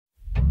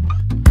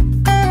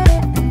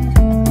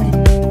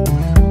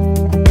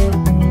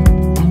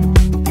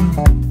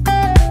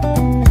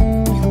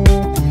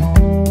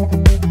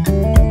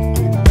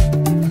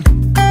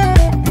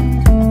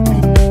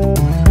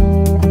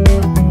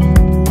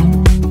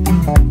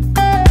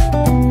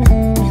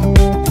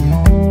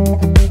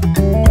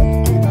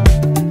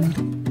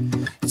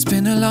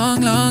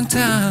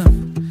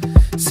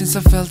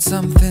once I felt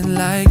something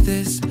like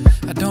this.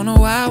 I don't know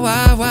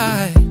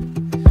why,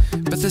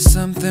 but there's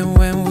something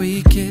when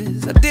we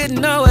kiss. I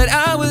didn't know what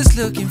I was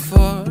looking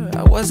for,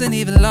 I wasn't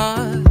even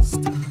lost.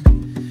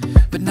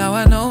 But now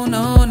I know,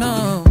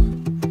 no,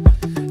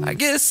 I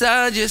guess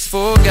I just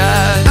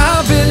forgot.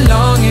 I've been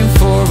longing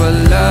for a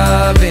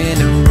loving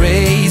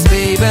embrace,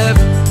 baby,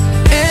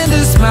 and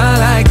a smile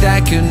like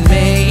that could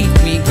make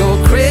me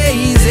go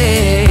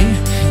crazy.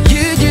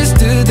 You just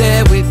stood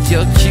there with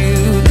your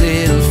cute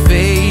little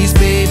face,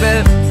 baby.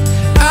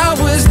 I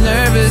was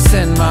nervous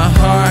and my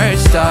heart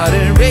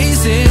started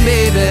racing,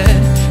 baby.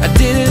 I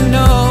didn't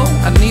know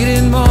I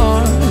needed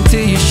more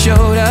until you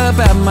showed up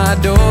at my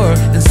door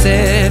and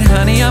said,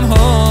 honey, I'm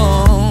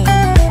home.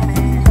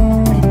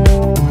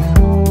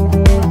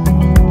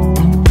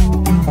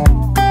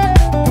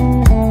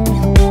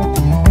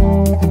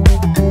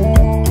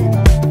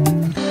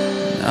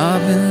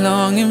 I've been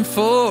longing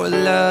for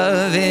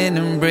love and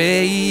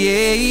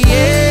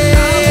embrace.